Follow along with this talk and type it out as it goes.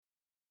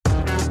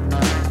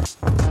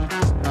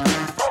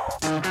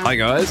Hi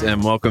guys,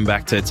 and welcome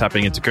back to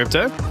Tapping Into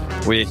Crypto.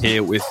 We're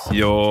here with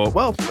your,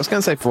 well, I was going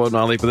to say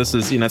fortnightly, but this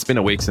is, it's been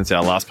a week since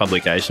our last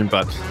publication,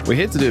 but we're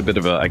here to do a bit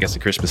of a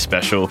Christmas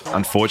special.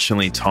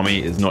 Unfortunately,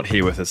 Tommy is not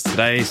here with us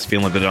today. He's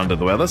feeling a bit under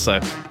the weather, so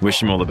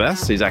wish him all the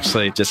best. He's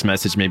actually just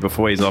messaged me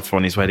before he's off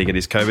on his way to get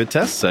his COVID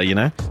test, so,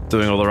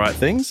 doing all the right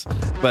things.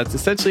 But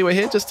essentially, we're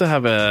here just to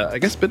have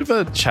bit of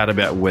a chat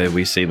about where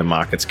we see the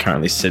markets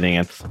currently sitting,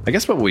 and I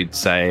guess what we'd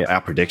say our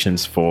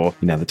predictions for,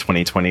 the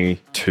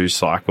 2022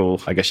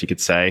 cycle, I guess you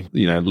could say,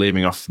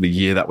 leaving off the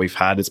year that we've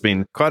had. It's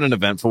been quite an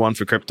eventful one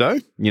for crypto,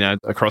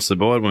 across the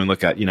board when we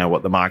look at,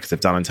 what the markets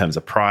have done in terms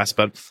of price.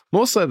 But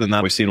more so than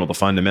that, we've seen all the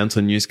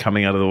fundamental news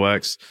coming out of the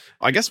works.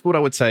 I guess what I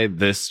would say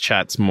this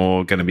chat's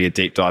more going to be a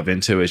deep dive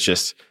into is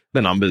just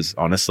the numbers,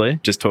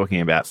 honestly, just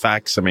talking about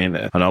facts. I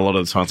know a lot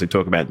of the times we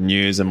talk about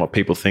news and what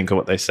people think or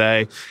what they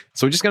say.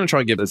 So we're just going to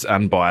try and give as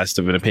unbiased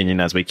of an opinion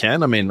as we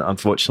can.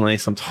 Unfortunately,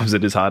 sometimes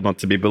it is hard not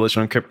to be bullish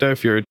on crypto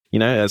if you're,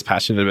 as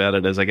passionate about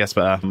it as I guess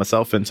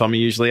myself and Tommy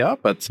usually are.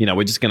 But,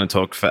 we're just going to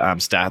talk for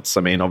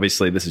stats.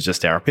 Obviously, this is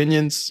just our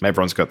opinions.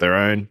 Everyone's got their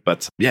own.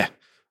 But yeah,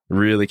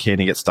 really keen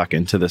to get stuck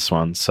into this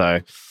one.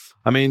 So,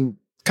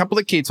 couple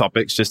of key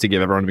topics just to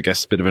give everyone, I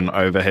guess, a bit of an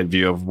overhead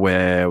view of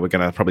where we're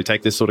going to probably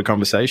take this sort of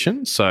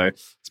conversation. So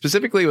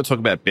specifically, we'll talk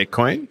about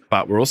Bitcoin,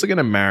 but we're also going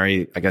to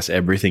marry, I guess,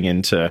 everything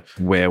into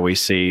where we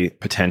see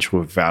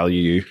potential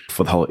value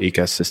for the whole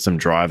ecosystem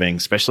driving,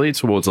 especially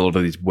towards a lot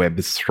of these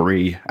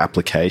Web3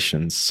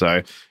 applications.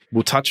 So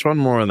we'll touch on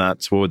more on that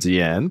towards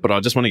the end, but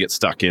I just want to get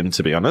stuck in,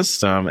 to be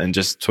honest, and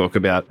just talk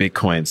about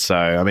Bitcoin.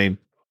 So,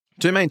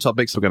 two main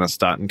topics we're going to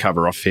start and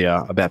cover off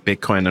here about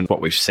Bitcoin and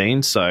what we've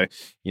seen. So,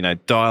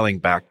 dialing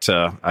back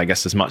to, I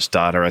guess, as much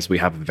data as we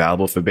have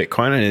available for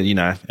Bitcoin.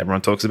 And,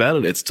 everyone talks about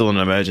it. It's still an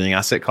emerging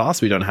asset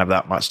class. We don't have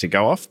that much to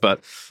go off. But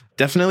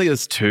definitely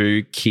there's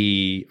two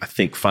key, I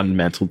think,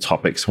 fundamental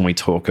topics when we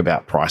talk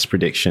about price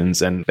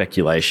predictions and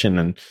speculation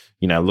and,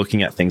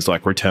 looking at things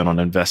like return on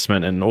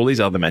investment and all these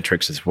other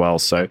metrics as well.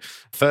 So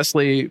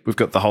firstly, we've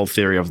got the whole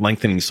theory of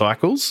lengthening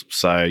cycles.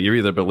 So you're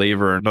either a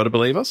believer or not a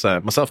believer. So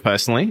myself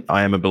personally,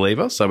 I am a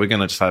believer. So we're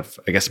going to just have,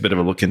 I guess, a bit of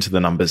a look into the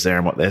numbers there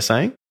and what they're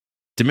saying.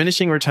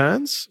 Diminishing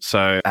returns.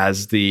 So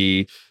as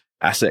the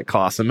asset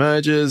class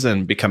emerges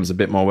and becomes a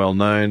bit more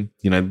well-known,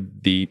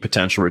 the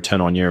potential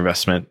return on your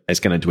investment is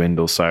going to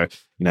dwindle. So,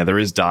 there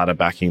is data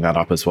backing that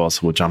up as well.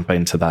 So we'll jump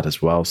into that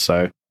as well.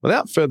 So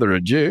without further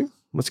ado,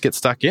 let's get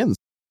stuck in.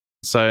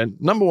 So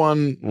number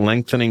one,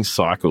 lengthening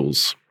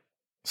cycles.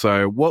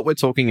 So what we're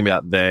talking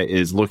about there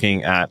is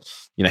looking at,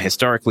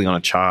 historically on a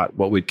chart,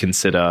 what we'd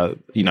consider,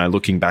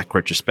 looking back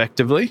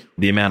retrospectively,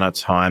 the amount of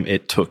time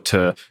it took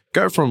to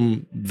go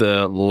from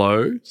the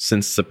low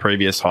since the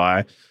previous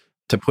high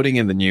to putting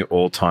in the new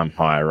all-time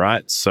high,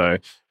 right? So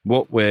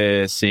what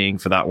we're seeing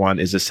for that one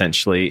is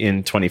essentially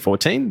in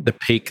 2014, the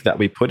peak that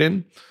we put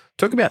in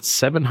took about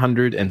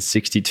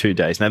 762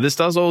 days. Now, this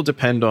does all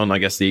depend on, I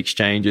guess, the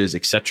exchanges,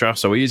 etc.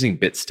 So we're using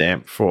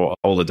Bitstamp for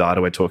all the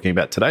data we're talking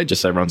about today,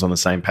 just so everyone's on the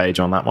same page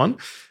on that one.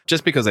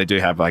 Just because they do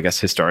have, I guess,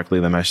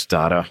 historically the most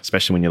data,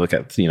 especially when you look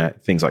at,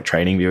 things like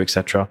TradingView,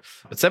 etc.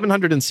 But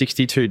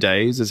 762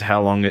 days is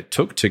how long it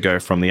took to go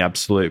from the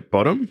absolute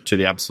bottom to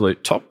the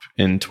absolute top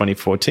in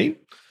 2014.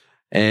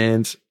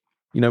 And,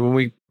 when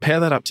we pair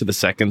that up to the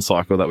second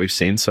cycle that we've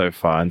seen so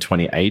far in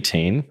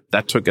 2018,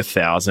 that took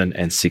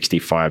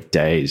 1,065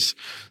 days.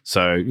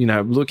 So,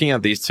 looking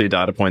at these two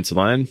data points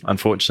alone,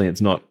 unfortunately,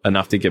 it's not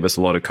enough to give us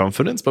a lot of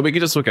confidence, but we can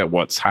just look at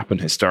what's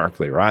happened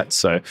historically, right?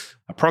 So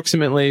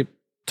approximately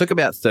took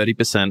about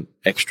 30%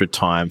 extra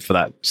time for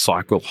that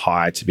cycle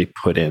high to be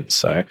put in.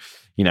 So,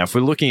 if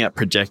we're looking at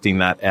projecting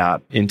that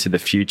out into the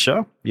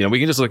future, we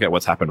can just look at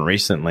what's happened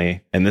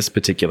recently. In this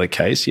particular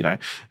case,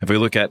 if we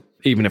look at,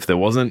 even if there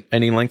wasn't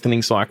any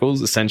lengthening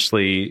cycles,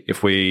 essentially,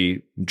 if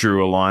we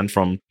drew a line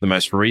from the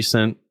most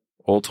recent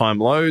all-time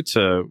low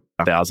to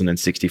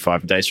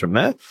 1,065 days from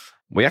there,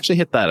 we actually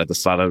hit that at the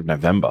start of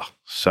November.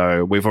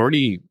 So we've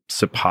already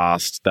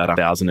surpassed that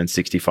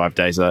 1,065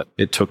 days that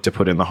it took to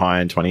put in the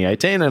high in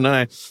 2018. And I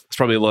know there's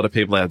probably a lot of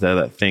people out there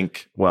that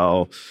think,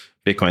 well,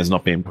 Bitcoin's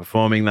not been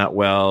performing that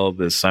well.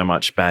 There's so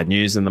much bad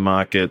news in the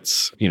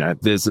markets.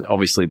 There's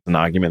obviously an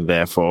argument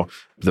there for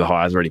the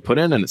highs already put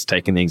in and it's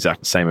taken the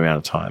exact same amount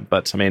of time.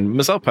 But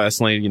myself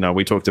personally,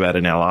 we talked about it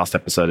in our last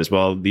episode as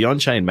well. The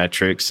on-chain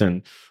metrics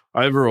and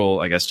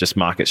overall, I guess, just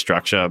market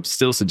structure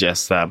still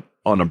suggests that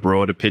on a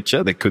broader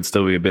picture, there could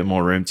still be a bit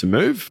more room to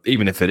move,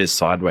 even if it is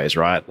sideways,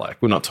 right?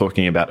 Like we're not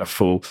talking about a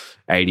full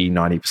 80,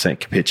 90%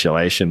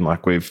 capitulation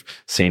like we've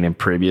seen in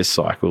previous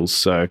cycles.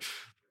 So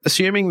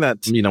assuming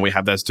that, we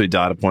have those two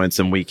data points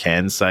and we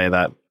can say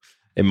that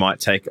it might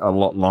take a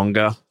lot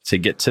longer to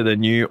get to the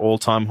new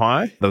all-time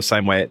high, the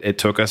same way it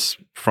took us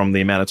from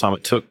the amount of time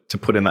it took to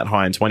put in that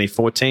high in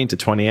 2014 to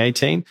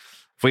 2018.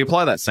 If we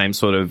apply that same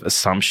sort of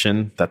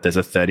assumption that there's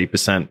a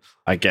 30%,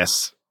 I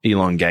guess,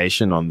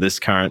 elongation on this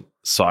current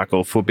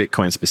cycle for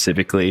Bitcoin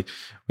specifically,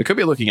 we could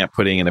be looking at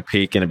putting in a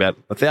peak in about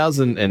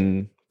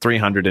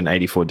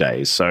 1,384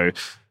 days. So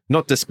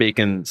not to speak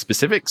in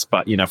specifics,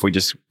 but, if we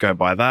just go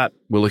by that,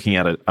 we're looking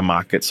at a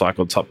market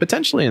cycle top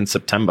potentially in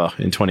September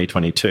in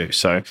 2022.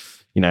 So,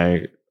 I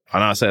know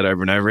I say it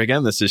over and over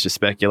again, this is just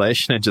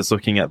speculation and just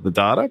looking at the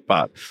data,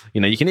 but,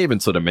 you can even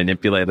sort of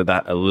manipulate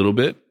that a little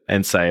bit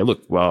and say,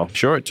 look, well,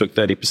 sure, it took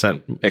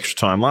 30% extra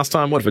time last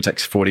time. What if it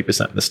takes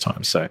 40% this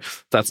time? So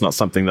that's not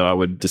something that I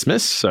would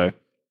dismiss. So,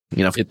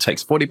 if it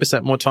takes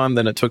 40% more time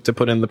than it took to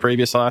put in the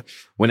previous high,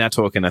 we're now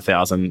talking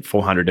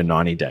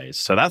 1,490 days.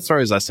 So that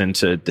throws us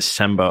into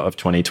December of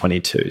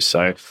 2022.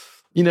 So,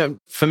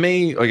 for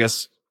me, I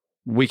guess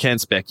we can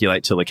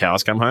speculate till the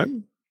cows come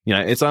home.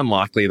 It's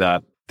unlikely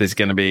that there's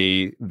going to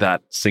be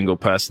that single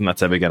person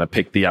that's ever going to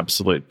pick the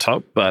absolute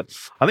top. But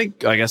I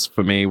guess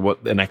for me,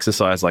 what an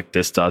exercise like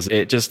this does,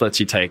 it just lets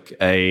you take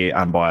a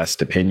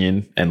unbiased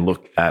opinion and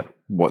look at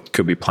what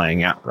could be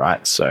playing out,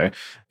 right? So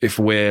if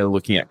we're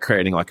looking at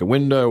creating like a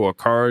window or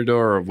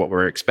corridor of what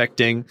we're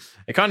expecting,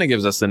 it kind of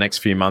gives us the next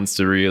few months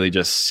to really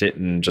just sit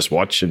and just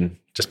watch and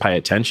just pay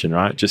attention,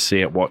 right? Just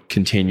see at what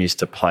continues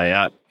to play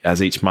out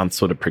as each month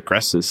sort of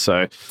progresses.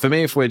 So for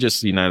me, if we're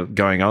just,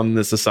 going on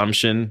this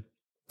assumption,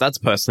 that's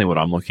personally what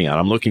I'm looking at.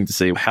 I'm looking to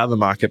see how the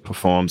market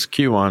performs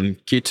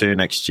Q1, Q2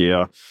 next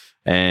year.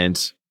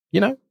 And,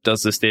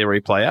 does this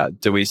theory play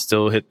out? Do we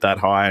still hit that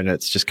high and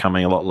it's just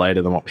coming a lot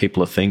later than what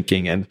people are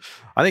thinking? And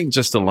I think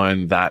just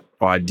alone that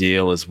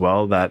ideal as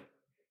well, that,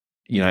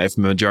 if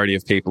the majority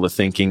of people are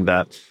thinking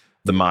that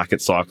the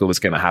market cycle was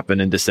going to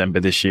happen in December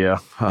this year,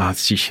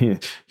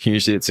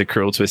 usually it's a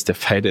cruel twist of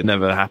fate. It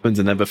never happens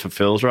and never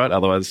fulfills, right?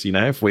 Otherwise,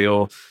 if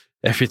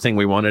everything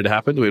we wanted to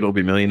happen, we'd all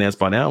be millionaires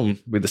by now and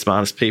with the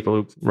smartest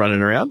people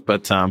running around.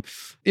 But, to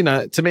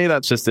me,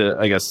 that's just,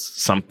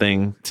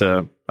 something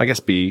to,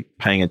 be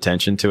paying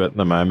attention to at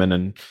the moment.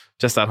 And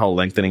just that whole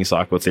lengthening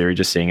cycle theory,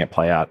 just seeing it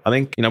play out. I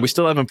think, we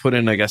still haven't put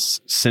in,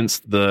 since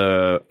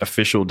the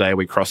official day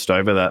we crossed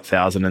over that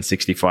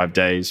 1,065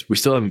 days, we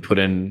still haven't put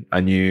in a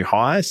new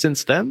high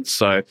since then.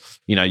 So,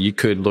 you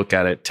could look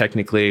at it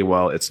technically,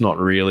 well, it's not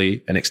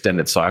really an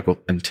extended cycle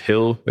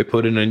until we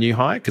put in a new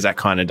high, because that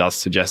kind of does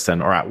suggest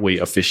then, all right, we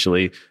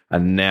officially are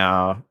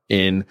now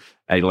in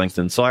a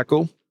lengthened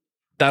cycle.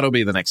 That'll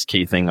be the next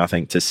key thing, I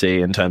think, to see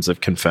in terms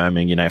of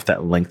confirming, if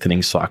that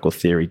lengthening cycle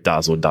theory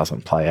does or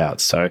doesn't play out.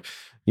 So,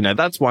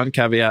 that's one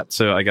caveat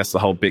to, the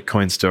whole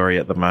Bitcoin story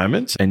at the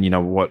moment and,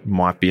 what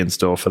might be in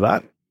store for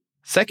that.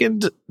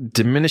 Second,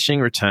 diminishing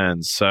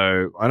returns.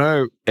 So I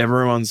know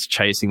everyone's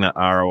chasing that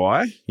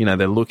ROI.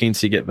 They're looking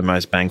to get the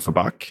most bang for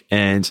buck.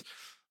 And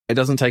it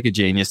doesn't take a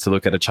genius to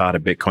look at a chart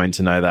of Bitcoin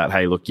to know that,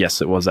 hey, look,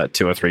 yes, it was at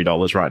 $2 or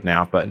 $3 right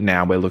now, but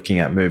now we're looking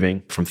at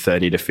moving from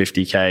 30 to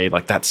 50K.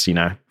 Like that's,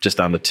 just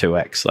under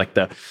 2x. Like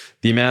the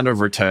amount of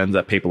returns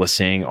that people are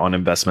seeing on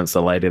investments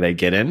the later they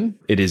get in,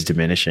 it is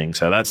diminishing.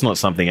 So that's not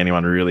something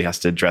anyone really has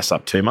to dress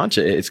up too much.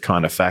 It's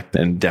kind of fact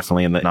and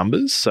definitely in the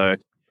numbers. So,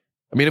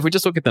 if we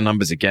just look at the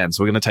numbers again,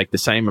 so we're going to take the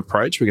same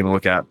approach. We're going to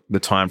look at the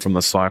time from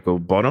the cycle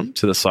bottom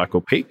to the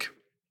cycle peak.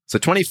 So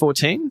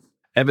 2014,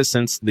 ever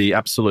since the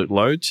absolute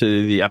low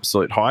to the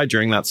absolute high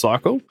during that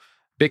cycle,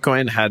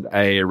 Bitcoin had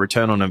a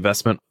return on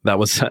investment that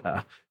was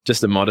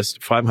just a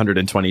modest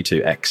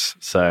 522x.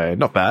 So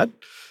not bad.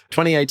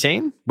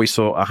 2018, we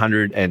saw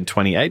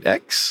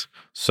 128x.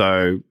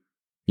 So,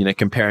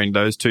 comparing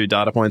those two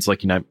data points,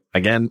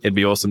 again, it'd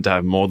be awesome to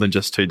have more than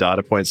just two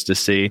data points to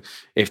see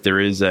if there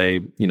is a,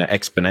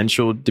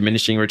 exponential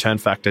diminishing return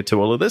factor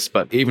to all of this.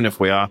 But even if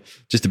we are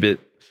just a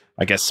bit,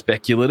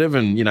 speculative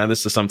and,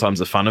 this is sometimes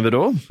the fun of it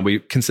all, we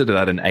consider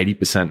that an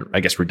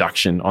 80%,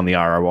 reduction on the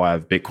ROI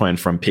of Bitcoin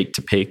from peak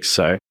to peak.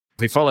 So if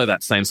we follow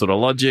that same sort of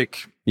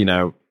logic,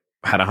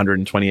 had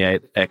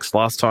 128x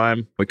last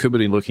time, we could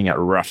be looking at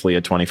roughly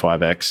a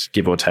 25x,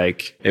 give or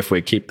take, if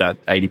we keep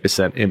that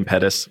 80%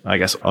 impetus,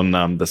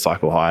 on the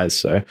cycle highs.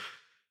 So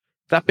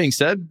that being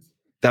said,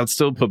 that would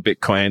still put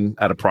Bitcoin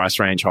at a price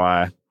range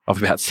high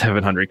of about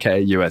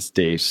 700K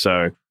USD.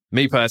 So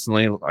me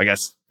personally,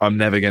 I'm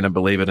never going to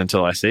believe it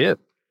until I see it.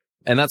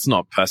 And that's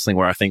not personally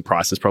where I think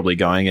price is probably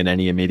going in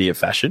any immediate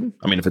fashion.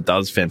 If it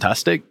does,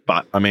 fantastic.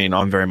 But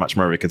I'm very much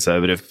more of a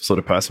conservative sort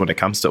of person when it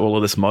comes to all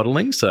of this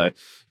modeling. So,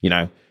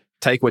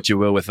 take what you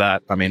will with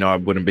that. I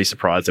wouldn't be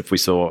surprised if we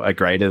saw a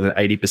greater than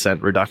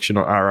 80% reduction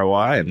on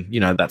ROI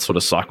and, that sort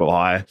of cycle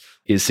high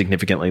is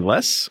significantly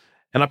less.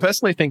 And I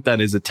personally think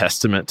that is a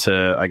testament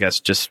to,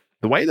 just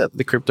the way that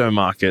the crypto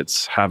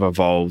markets have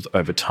evolved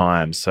over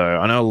time. So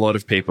I know a lot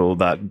of people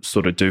that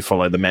sort of do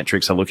follow the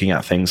metrics are looking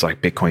at things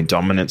like Bitcoin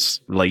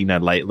dominance,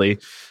 lately.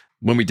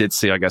 When we did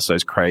see,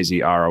 those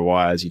crazy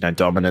ROIs,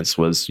 dominance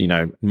was,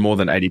 more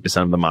than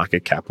 80% of the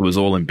market cap. It was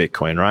all in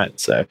Bitcoin, right?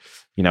 So,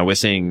 we're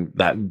seeing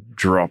that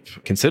drop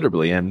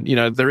considerably. And,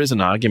 there is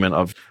an argument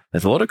of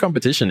there's a lot of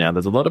competition now.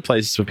 There's a lot of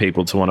places for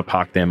people to want to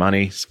park their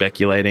money,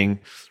 speculating,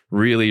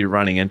 really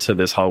running into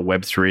this whole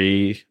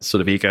Web3 sort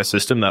of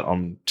ecosystem that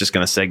I'm just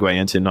going to segue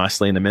into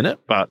nicely in a minute.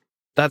 But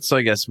that's,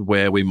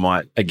 where we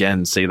might,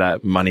 again, see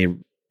that money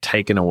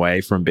taken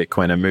away from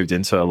Bitcoin and moved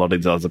into a lot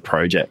of these other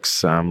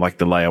projects, like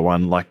the layer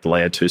 1, like the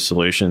layer 2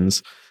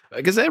 solutions.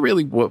 because they're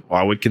really what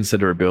I would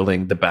consider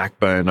building the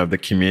backbone of the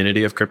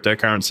community of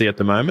cryptocurrency at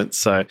the moment.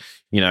 So,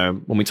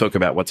 when we talk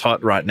about what's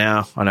hot right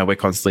now, I know we're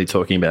constantly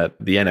talking about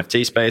the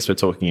NFT space. We're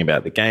talking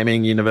about the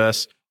gaming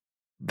universe.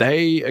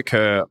 They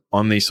occur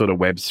on these sort of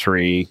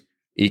Web3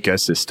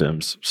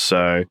 ecosystems.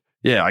 So,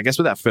 yeah, I guess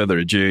without further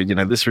ado,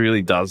 this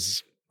really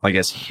does, I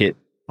guess, hit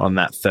on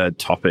that third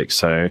topic.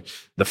 So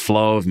the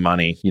flow of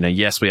money,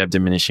 yes, we have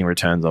diminishing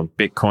returns on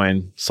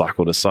Bitcoin,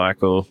 cycle to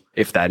cycle.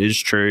 If that is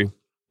true,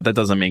 that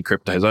doesn't mean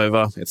crypto's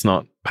over. It's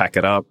not pack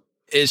it up.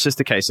 It's just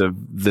a case of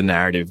the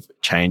narrative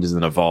changes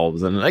and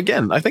evolves. And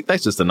again, I think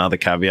that's just another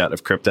caveat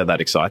of crypto that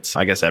excites,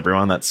 I guess,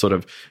 everyone that's sort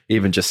of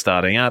even just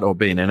starting out or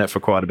been in it for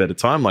quite a bit of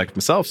time, like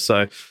myself.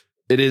 So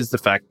it is the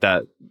fact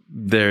that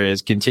there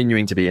is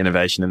continuing to be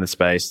innovation in the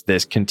space.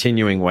 There's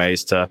continuing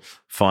ways to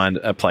find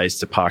a place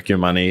to park your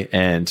money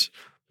and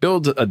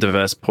build a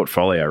diverse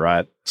portfolio,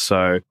 right?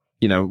 So,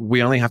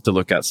 we only have to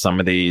look at some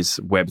of these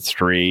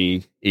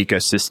Web3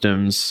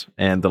 ecosystems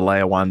and the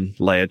layer 1,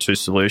 layer 2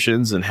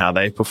 solutions and how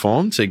they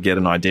perform to get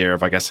an idea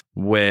of, I guess,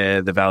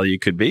 where the value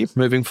could be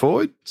moving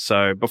forward.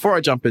 So before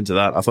I jump into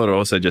that, I thought I'd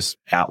also just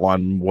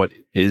outline what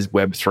is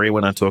Web3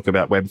 when I talk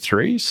about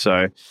Web3.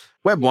 So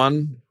Web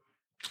 1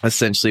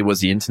 essentially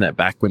was the internet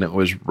back when it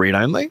was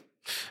read-only.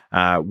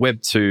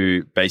 Web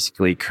 2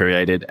 basically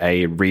created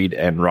a read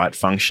and write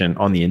function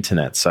on the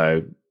internet.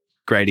 So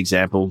great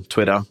example,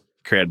 Twitter,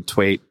 create a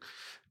tweet.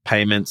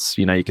 Payments,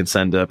 you can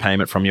send a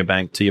payment from your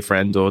bank to your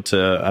friend or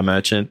to a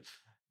merchant.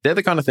 They're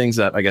the kind of things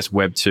that I guess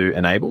Web 2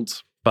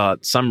 enabled,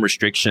 but some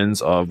restrictions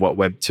of what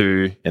Web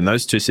 2 in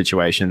those two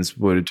situations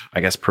would,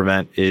 I guess,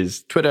 prevent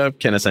is Twitter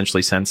can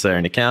essentially censor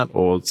an account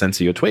or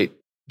censor your tweet.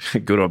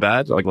 Good or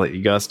bad, I'll let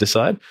you guys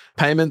decide.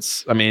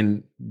 Payments,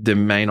 they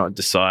may not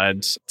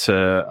decide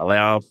to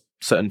allow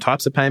certain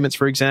types of payments,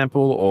 for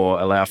example, or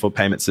allow for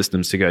payment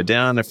systems to go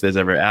down if there's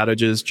ever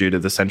outages due to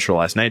the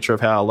centralized nature of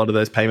how a lot of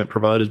those payment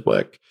providers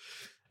work.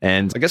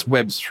 And I guess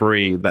Web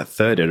 3, that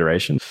third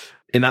iteration,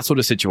 in that sort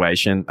of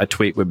situation, a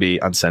tweet would be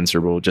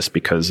uncensorable just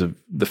because of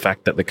the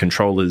fact that the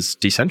control is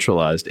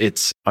decentralized.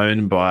 It's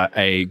owned by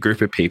a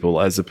group of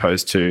people as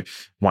opposed to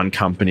one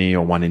company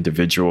or one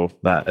individual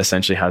that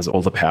essentially has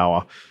all the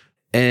power.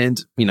 And,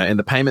 in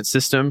the payment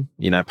system,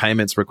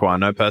 payments require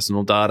no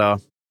personal data.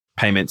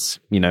 Payments,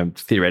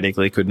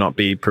 theoretically could not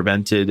be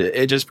prevented.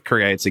 It just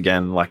creates,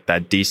 again, like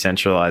that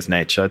decentralized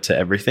nature to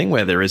everything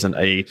where there isn't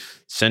a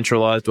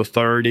centralized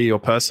authority or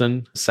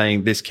person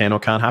saying this can or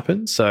can't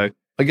happen. So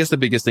I guess the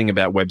biggest thing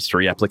about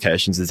Web3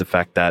 applications is the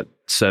fact that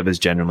servers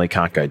generally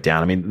can't go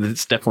down.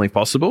 It's definitely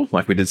possible.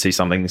 Like we did see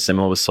something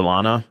similar with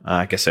Solana,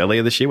 I guess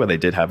earlier this year, where they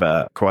did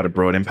have quite a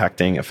broad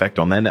impacting effect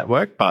on their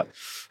network. But,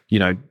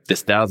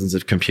 there's thousands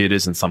of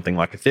computers and something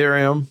like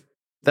Ethereum.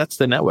 That's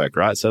their network,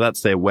 right? So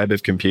that's their web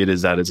of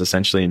computers that is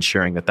essentially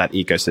ensuring that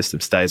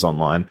ecosystem stays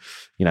online,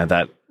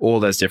 that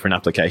all those different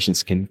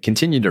applications can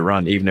continue to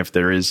run, even if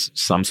there is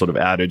some sort of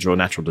outage or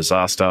natural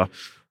disaster,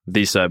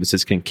 these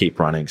services can keep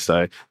running.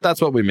 So that's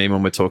what we mean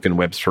when we're talking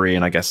Web3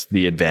 and I guess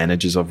the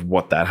advantages of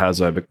what that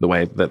has over the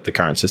way that the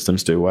current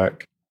systems do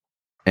work.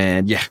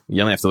 And yeah,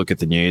 you only have to look at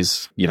the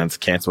news, it's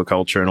cancel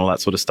culture and all that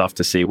sort of stuff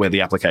to see where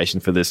the application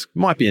for this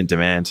might be in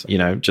demand,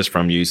 just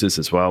from users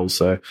as well.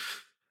 So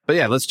but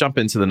yeah, let's jump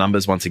into the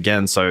numbers once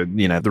again. So,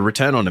 the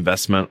return on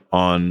investment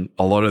on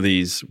a lot of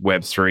these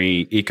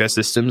Web3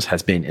 ecosystems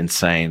has been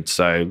insane.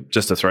 So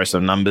just to throw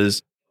some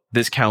numbers,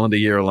 this calendar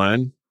year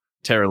alone,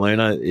 Terra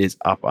Luna is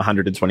up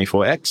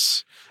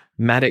 124x,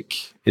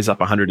 Matic is up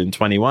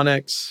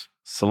 121x,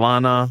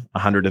 Solana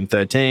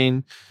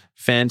 113,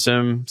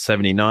 Phantom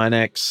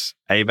 79x,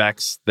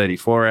 AVAX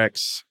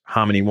 34x,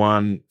 Harmony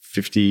One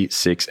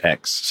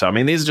 56x. So,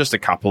 these are just a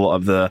couple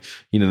of the,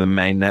 the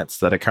main nets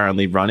that are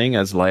currently running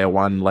as layer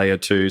 1, layer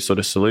 2 sort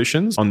of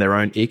solutions on their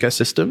own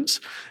ecosystems.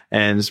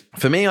 And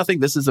for me, I think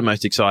this is the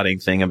most exciting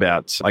thing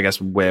about, I guess,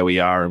 where we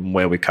are and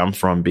where we come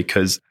from,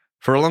 because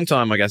for a long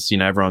time, I guess,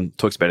 everyone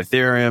talks about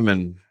Ethereum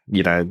and,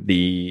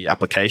 the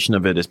application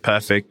of it is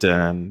perfect.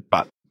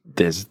 But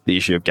there's the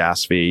issue of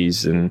gas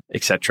fees and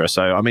etc.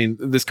 So,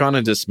 this kind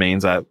of just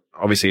means that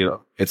obviously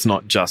it's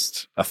not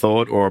just a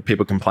thought or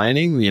people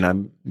complaining.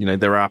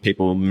 There are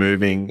people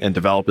moving and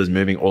developers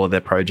moving all of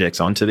their projects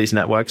onto these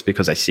networks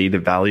because they see the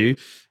value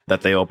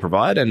that they all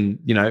provide. And,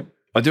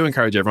 I do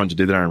encourage everyone to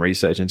do their own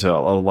research into a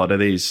lot of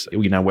these,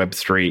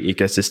 Web3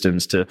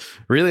 ecosystems to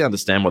really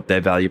understand what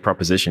their value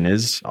proposition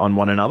is on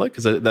one another,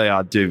 because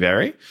they do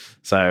vary.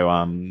 So,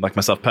 like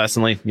myself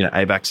personally,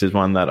 AVAX is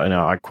one that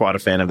I'm quite a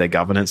fan of their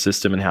governance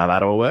system and how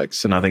that all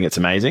works. And I think it's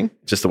amazing,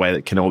 just the way that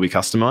it can all be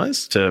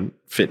customized to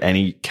fit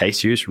any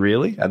case use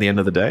really at the end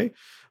of the day.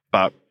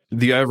 But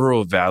the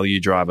overall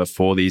value driver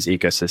for these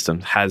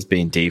ecosystems has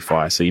been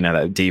DeFi. So,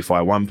 that DeFi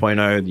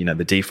 1.0,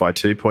 the DeFi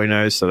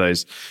 2.0. So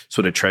those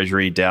sort of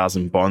treasury DAOs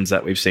and bonds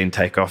that we've seen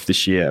take off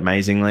this year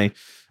amazingly.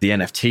 The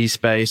NFT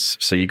space.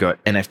 So you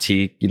got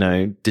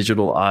NFT,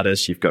 digital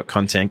artists, you've got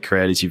content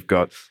creators, you've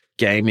got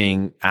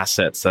gaming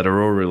assets that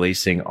are all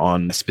releasing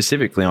on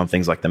specifically on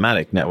things like the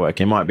Matic network.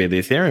 It might be the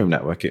Ethereum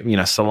network.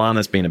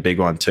 Solana's been a big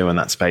one too in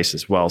that space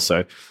as well.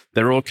 So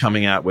they're all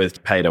coming out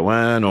with pay to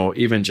earn or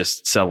even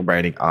just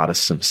celebrating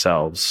artists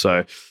themselves.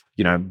 So,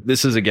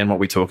 this is again what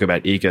we talk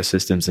about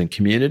ecosystems and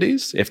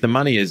communities. If the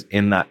money is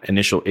in that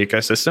initial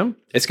ecosystem,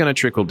 it's going to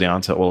trickle down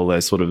to all of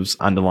those sort of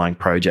underlying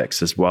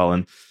projects as well.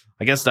 And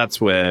I guess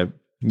that's where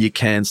you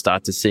can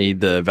start to see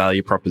the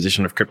value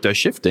proposition of crypto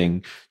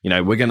shifting.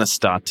 We're going to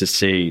start to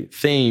see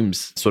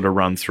themes sort of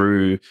run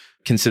through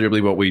considerably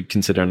what we'd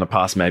consider in the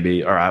past.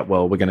 Maybe, all right,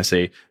 well, we're going to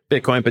see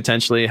Bitcoin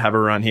potentially have a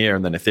run here,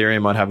 and then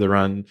Ethereum might have the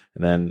run,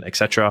 and then et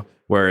cetera.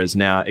 Whereas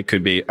now it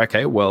could be,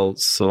 okay, well,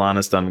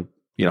 Solana's done,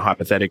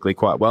 hypothetically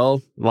quite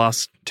well the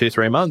last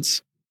 2-3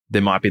 months.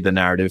 There might be the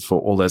narrative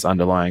for all those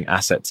underlying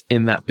assets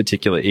in that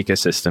particular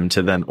ecosystem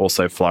to then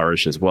also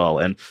flourish as well.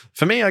 And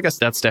for me, I guess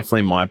that's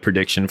definitely my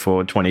prediction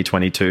for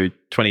 2022,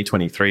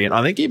 2023. And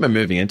I think even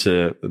moving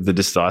into the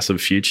decisive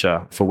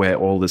future for where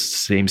all this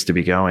seems to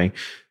be going,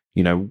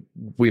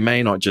 we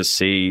may not just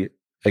see,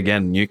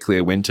 again,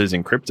 nuclear winters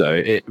in crypto.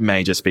 It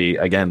may just be,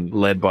 again,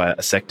 led by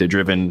a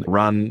sector-driven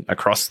run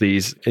across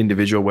these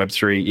individual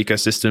Web3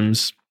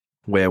 ecosystems,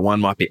 where one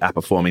might be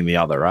outperforming the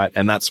other, right?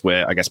 And that's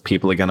where I guess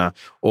people are going to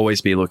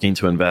always be looking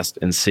to invest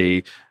and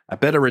see a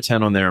better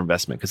return on their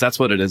investment, because that's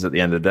what it is at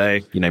the end of the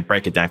day.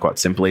 Break it down quite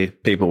simply.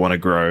 People want to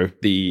grow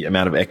the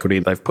amount of equity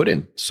they've put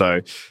in.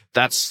 So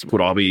that's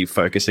what I'll be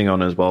focusing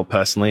on as well,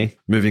 personally,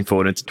 moving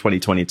forward into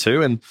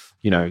 2022. And,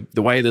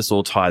 the way this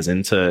all ties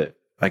into,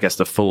 I guess,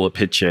 the fuller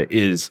picture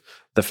is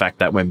the fact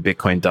that when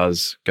Bitcoin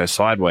does go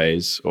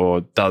sideways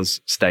or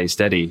does stay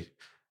steady,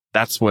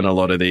 that's when a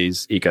lot of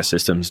these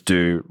ecosystems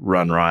do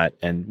run right.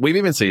 And we've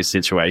even seen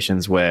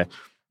situations where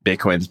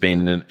Bitcoin's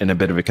been in a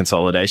bit of a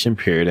consolidation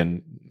period,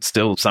 and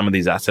still some of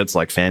these assets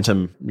like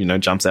Phantom,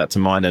 jumps out to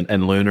mind,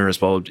 and Luna as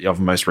well of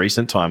most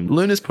recent time.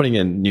 Luna's putting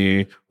in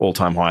new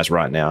all-time highs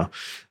right now.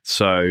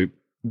 So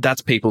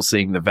that's people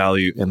seeing the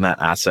value in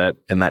that asset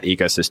and that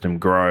ecosystem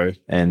grow.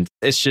 And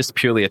it's just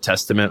purely a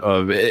testament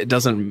of, it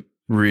doesn't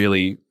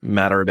really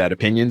matter about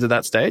opinions at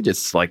that stage.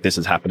 It's like, this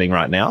is happening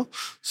right now.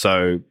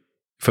 So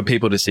for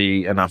people to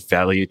see enough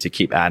value to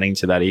keep adding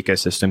to that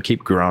ecosystem,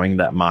 keep growing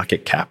that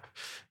market cap,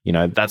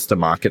 that's the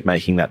market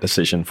making that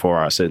decision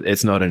for us.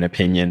 It's not an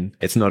opinion.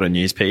 It's not a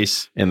news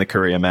piece in the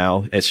Courier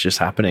Mail. It's just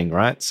happening,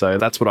 right? So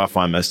that's what I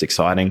find most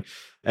exciting.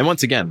 And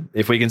once again,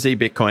 if we can see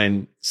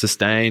Bitcoin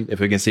sustain, if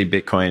we can see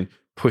Bitcoin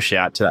push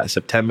out to that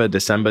September,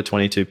 December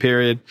 22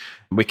 period,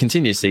 we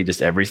continue to see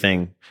just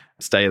everything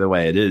stay the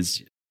way it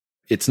is.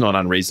 It's not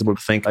unreasonable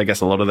to think, I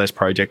guess, a lot of those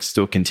projects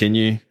still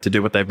continue to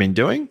do what they've been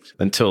doing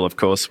until, of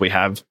course, we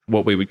have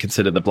what we would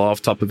consider the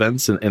blow-off top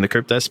events in the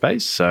crypto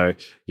space. So,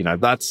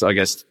 that's, I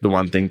guess, the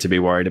one thing to be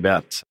worried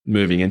about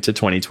moving into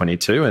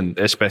 2022, and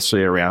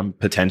especially around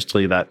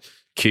potentially that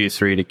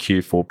Q3 to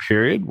Q4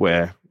 period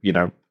where,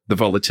 the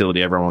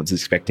volatility everyone's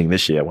expecting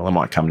this year, well, it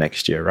might come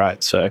next year,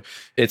 right? So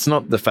it's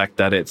not the fact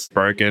that it's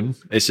broken,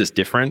 it's just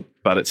different,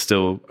 but it's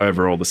still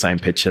overall the same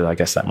picture, I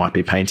guess, that might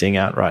be painting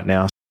out right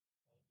now.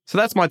 So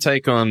that's my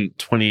take on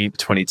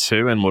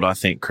 2022 and what I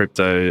think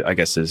crypto, I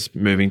guess, is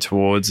moving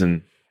towards.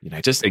 And,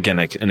 just again,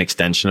 an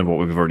extension of what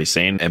we've already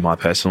seen, in my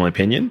personal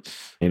opinion.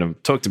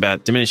 Talked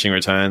about diminishing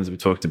returns. We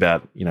talked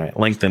about,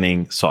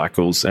 lengthening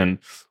cycles, and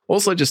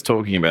also just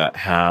talking about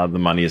how the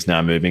money is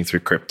now moving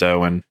through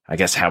crypto, and I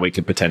guess how we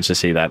could potentially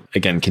see that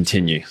again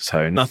continue.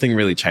 So nothing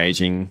really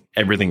changing,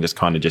 everything just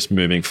kind of just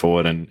moving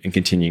forward and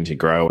continuing to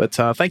grow. But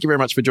thank you very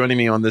much for joining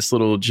me on this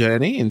little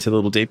journey into the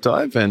little deep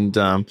dive. And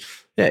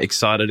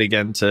excited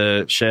again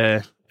to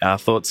share our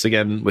thoughts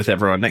again with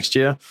everyone next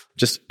year.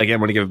 Just again,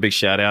 want to give a big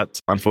shout out.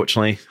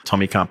 Unfortunately,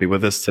 Tommy can't be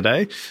with us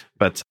today,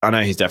 but I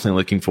know he's definitely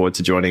looking forward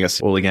to joining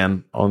us all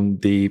again on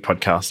the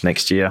podcast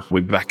next year.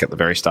 We'll be back at the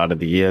very start of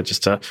the year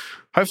just to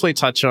hopefully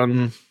touch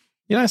on,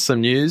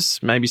 some news.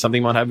 Maybe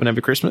something might happen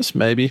over Christmas.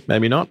 Maybe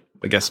not.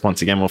 I guess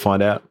once again, we'll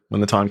find out when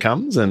the time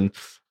comes. And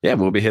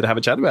we'll be here to have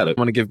a chat about it. I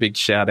want to give a big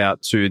shout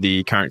out to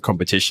the current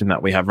competition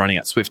that we have running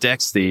at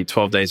SwiftX, the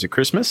 12 Days of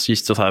Christmas. You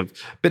still have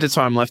a bit of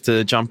time left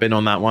to jump in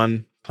on that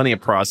one. Plenty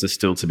of prizes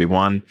still to be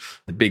won.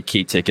 The big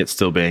key ticket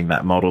still being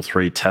that Model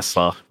 3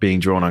 Tesla being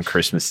drawn on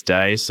Christmas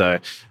Day. So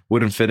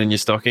wouldn't fit in your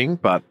stocking,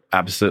 but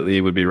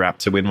absolutely would be rapt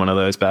to win one of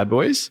those bad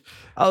boys.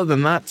 Other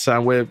than that,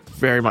 we're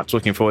very much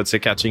looking forward to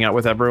catching up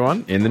with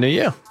everyone in the new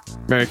year.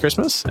 Merry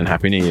Christmas and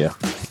Happy New Year.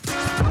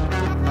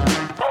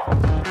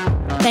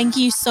 Thank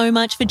you so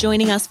much for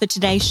joining us for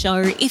today's show.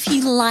 If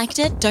you liked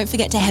it, don't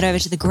forget to head over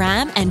to the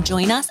gram and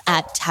join us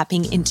at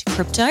Tapping Into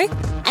Crypto.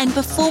 And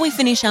before we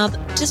finish up,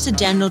 just a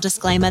general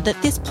disclaimer that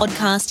this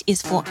podcast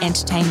is for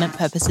entertainment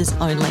purposes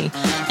only.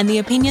 And the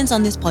opinions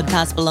on this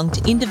podcast belong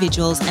to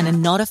individuals and are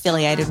not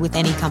affiliated with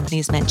any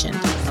companies mentioned.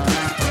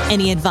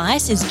 Any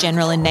advice is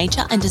general in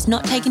nature and does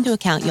not take into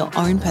account your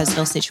own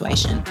personal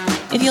situation.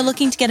 If you're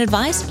looking to get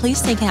advice,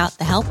 please seek out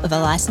the help of a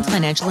licensed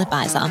financial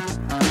advisor.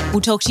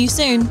 We'll talk to you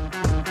soon.